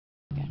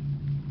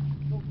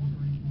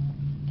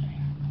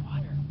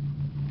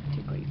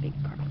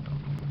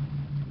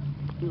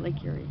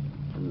Lake Erie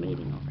for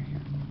mating over here.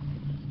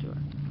 Let's do it.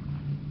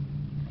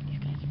 These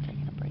guys are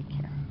taking a break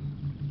here.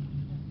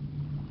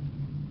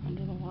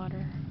 Under the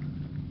water.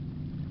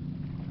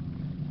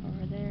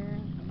 Over there.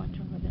 There's a bunch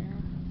over there.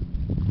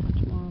 A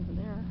bunch more over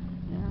there.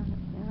 There.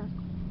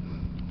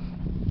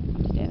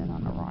 I'm standing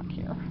on a rock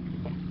here.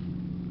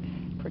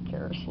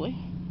 Precariously.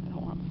 I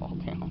don't want to fall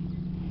down.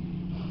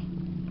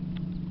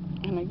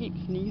 And I keep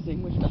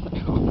sneezing, which doesn't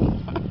help.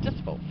 I just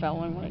about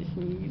fell in when I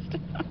sneezed.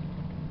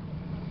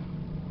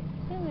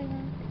 There they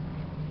are.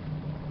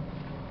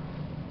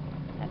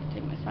 I had to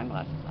take my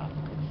sunglasses off. I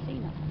couldn't see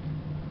nothing.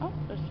 Oh,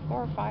 there's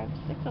 4 or 5,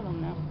 6 of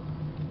them now.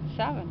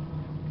 7.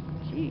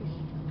 Jeez.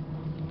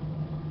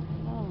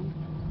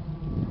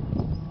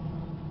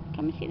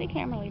 Come and see the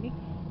camera, lady.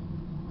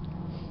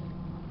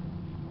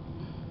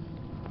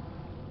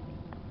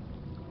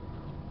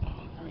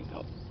 Oh, there we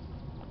go.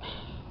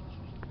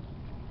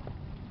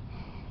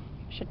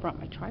 Should have brought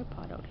my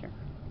tripod out here.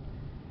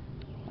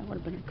 That would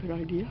have been a good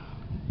idea.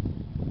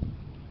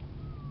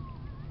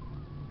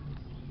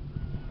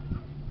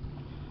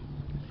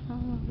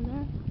 Over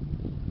there.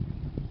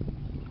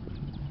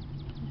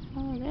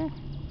 Over there.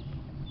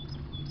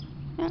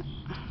 Yeah.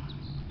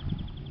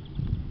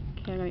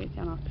 Okay, I gotta get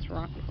down off this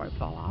rock before I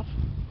fall off.